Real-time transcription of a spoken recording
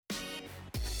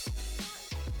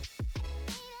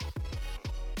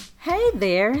Hey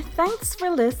there, thanks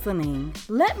for listening.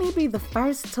 Let me be the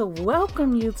first to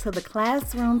welcome you to the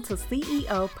Classroom to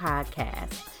CEO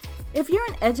podcast. If you're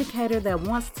an educator that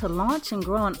wants to launch and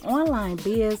grow an online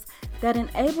biz that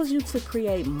enables you to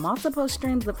create multiple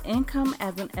streams of income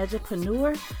as an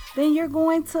edupreneur, then you're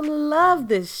going to love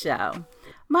this show.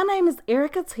 My name is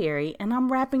Erica Terry, and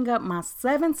I'm wrapping up my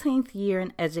 17th year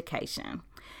in education.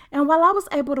 And while I was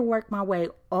able to work my way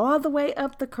all the way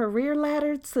up the career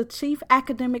ladder to Chief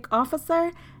Academic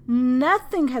Officer,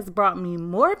 nothing has brought me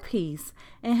more peace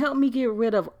and helped me get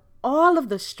rid of all of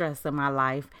the stress in my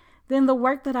life than the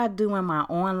work that I do in my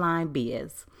online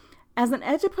biz. As an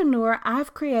edupreneur,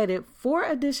 I've created 4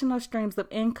 additional streams of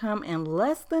income in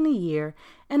less than a year,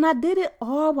 and I did it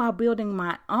all while building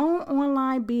my own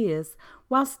online biz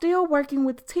while still working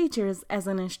with teachers as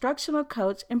an instructional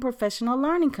coach and professional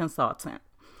learning consultant.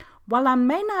 While I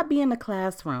may not be in the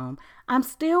classroom, I'm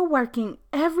still working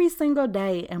every single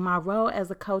day in my role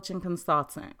as a coach and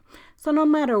consultant. So no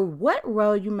matter what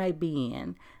role you may be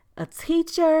in, a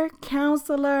teacher,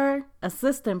 counselor,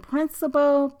 assistant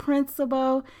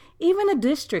principal, even a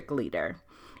district leader,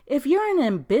 if you're an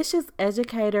ambitious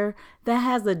educator that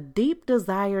has a deep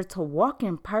desire to walk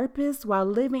in purpose while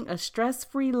living a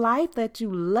stress-free life that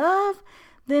you love,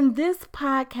 then this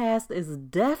podcast is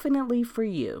definitely for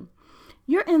you.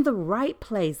 You're in the right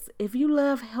place if you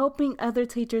love helping other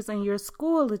teachers in your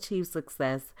school achieve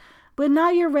success, but now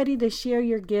you're ready to share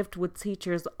your gift with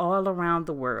teachers all around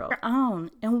the world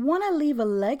and want to leave a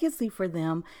legacy for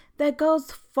them that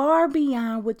goes far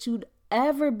beyond what you'd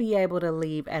ever be able to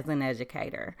leave as an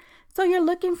educator. So you're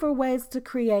looking for ways to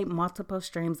create multiple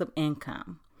streams of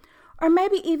income. Or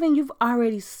maybe even you've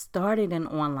already started an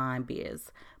online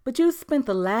biz, but you spent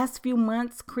the last few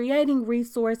months creating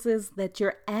resources that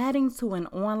you're adding to an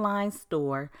online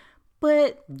store,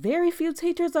 but very few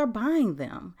teachers are buying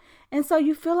them. And so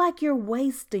you feel like you're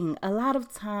wasting a lot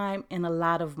of time and a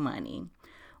lot of money.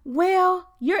 Well,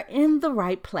 you're in the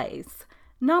right place.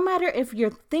 No matter if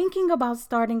you're thinking about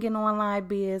starting an online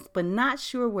biz, but not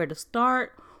sure where to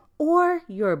start, or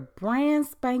you're brand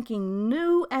spanking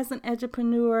new as an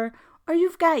edupreneur, or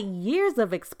you've got years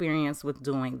of experience with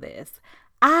doing this,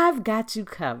 I've got you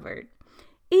covered.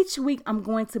 Each week, I'm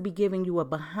going to be giving you a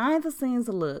behind-the-scenes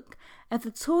look at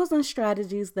the tools and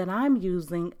strategies that I'm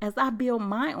using as I build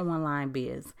my online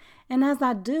biz. And as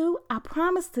I do, I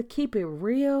promise to keep it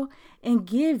real and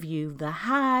give you the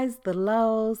highs, the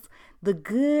lows, the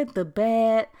good, the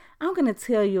bad. I'm going to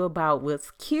tell you about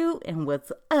what's cute and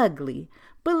what's ugly.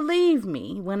 Believe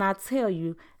me when I tell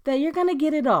you that you're going to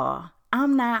get it all.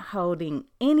 I'm not holding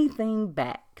anything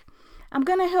back. I'm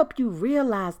going to help you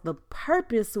realize the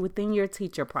purpose within your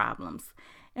teacher problems.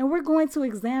 And we're going to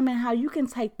examine how you can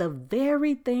take the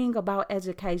very thing about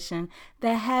education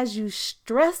that has you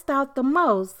stressed out the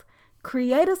most,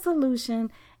 create a solution,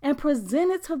 and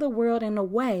present it to the world in a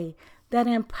way that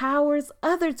empowers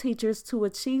other teachers to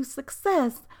achieve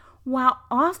success while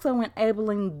also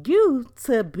enabling you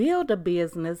to build a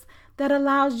business that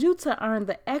allows you to earn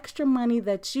the extra money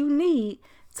that you need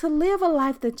to live a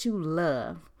life that you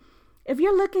love. If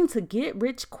you're looking to get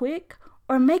rich quick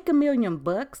or make $1 million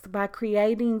by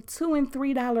creating $2 and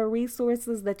 $3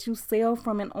 resources that you sell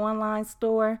from an online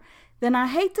store, then I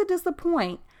hate to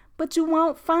disappoint, but you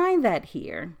won't find that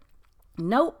here.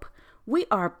 Nope. We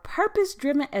are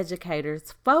purpose-driven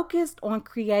educators focused on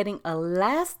creating a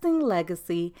lasting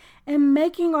legacy and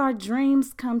making our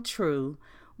dreams come true.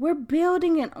 We're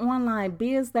building an online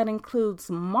biz that includes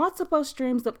multiple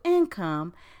streams of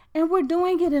income, and we're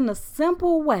doing it in a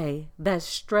simple way that's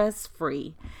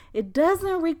stress-free. It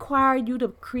doesn't require you to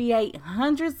create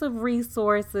hundreds of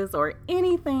resources or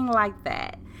anything like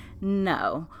that.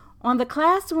 No. On the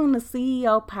Classroom to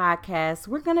CEO podcast,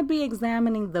 we're going to be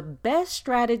examining the best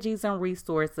strategies and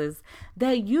resources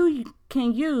that you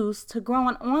can use to grow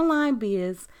an online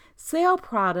biz, sell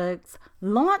products,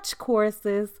 launch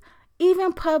courses,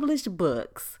 even publish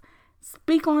books,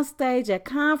 speak on stage at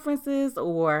conferences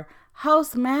or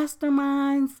host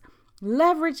masterminds,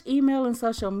 leverage email and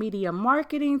social media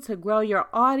marketing to grow your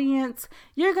audience.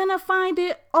 You're going to find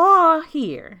it all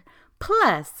here.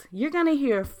 Plus, you're going to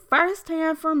hear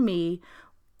firsthand from me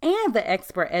and the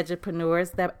expert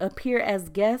edupreneurs that appear as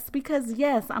guests because,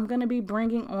 yes, I'm going to be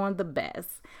bringing on the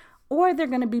best. Or they're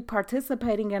going to be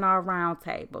participating in our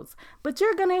roundtables. But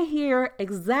you're going to hear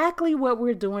exactly what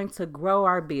we're doing to grow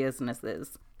our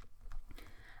businesses.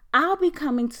 I'll be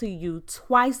coming to you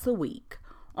twice a week.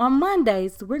 On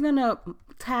Mondays, we're going to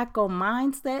tackle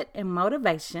mindset and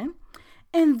motivation.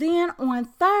 And then on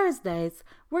Thursdays,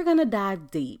 we're going to dive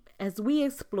deep as we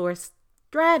explore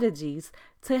strategies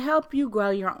to help you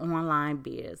grow your online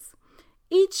biz.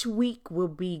 Each week will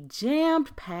be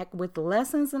jam-packed with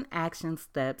lessons and action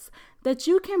steps that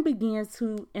you can begin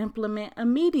to implement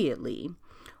immediately.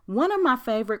 One of my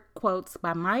favorite quotes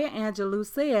by Maya Angelou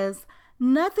says,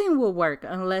 "Nothing will work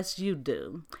unless you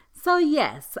do." So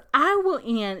yes, I will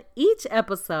end each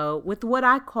episode with what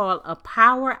I call a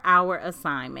Power Hour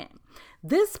assignment.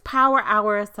 This Power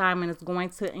Hour assignment is going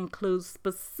to include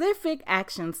specific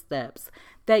action steps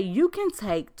that you can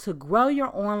take to grow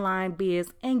your online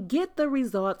biz and get the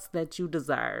results that you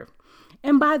deserve.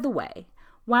 And by the way,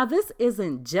 while this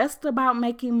isn't just about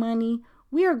making money,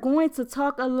 we are going to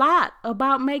talk a lot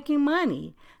about making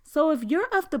money. So if you're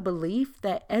of the belief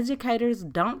that educators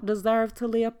don't deserve to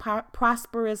live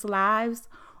prosperous lives,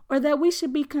 or that we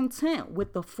should be content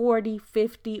with the $40,000,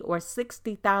 $50,000, or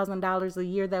 $60,000 a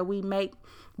year that we make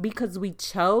because we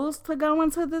chose to go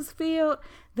into this field,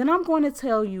 then I'm going to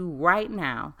tell you right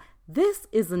now, this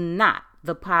is not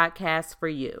the podcast for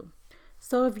you.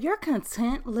 So if you're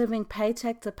content living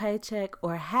paycheck to paycheck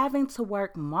or having to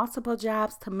work multiple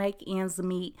jobs to make ends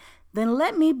meet, then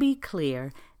let me be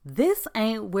clear. This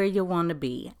ain't where you want to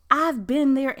be. I've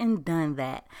been there and done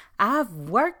that. I've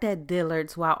worked at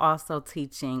Dillard's while also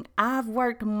teaching. I've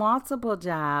worked multiple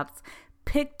jobs,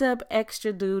 picked up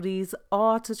extra duties,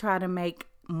 all to try to make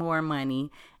more money.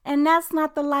 And that's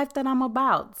not the life that I'm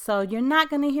about. So you're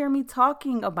not going to hear me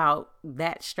talking about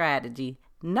that strategy.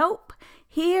 Nope.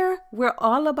 Here, we're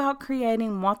all about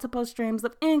creating multiple streams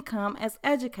of income as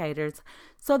educators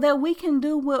so that we can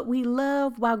do what we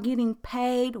love while getting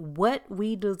paid what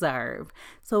we deserve.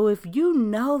 So if you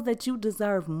know that you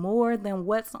deserve more than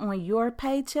what's on your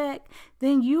paycheck,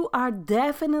 then you are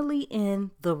definitely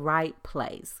in the right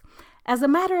place. As a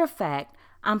matter of fact,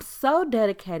 I'm so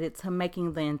dedicated to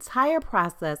making the entire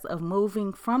process of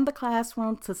moving from the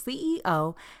classroom to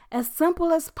CEO as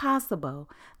simple as possible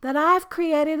that I've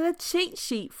created a cheat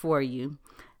sheet for you.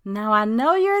 Now, I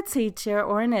know you're a teacher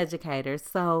or an educator,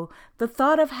 so the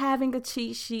thought of having a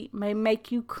cheat sheet may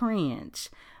make you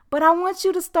cringe. But I want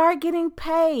you to start getting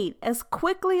paid as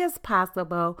quickly as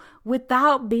possible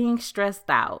without being stressed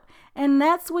out. And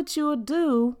that's what you'll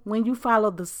do when you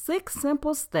follow the 6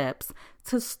 simple steps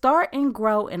to start and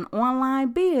grow an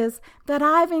online biz that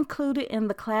I've included in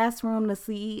the Classroom to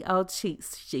CEO cheat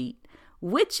sheet,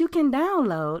 which you can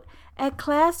download at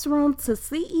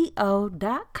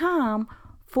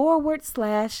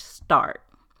classroomtoceo.com/start.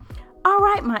 All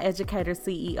right, my educator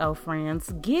CEO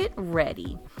friends, get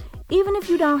ready. Even if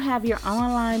you don't have your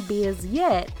online biz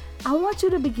yet, I want you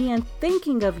to begin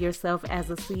thinking of yourself as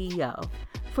a CEO.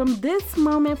 From this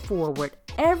moment forward,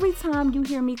 every time you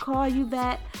hear me call you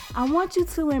that, I want you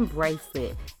to embrace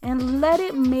it and let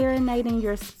it marinate in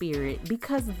your spirit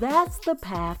because that's the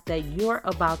path that you're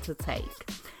about to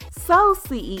take. So,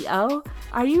 CEO,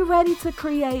 are you ready to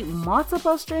create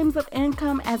multiple streams of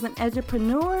income as an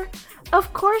edupreneur?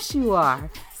 Of course you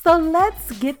are. So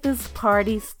let's get this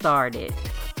party started.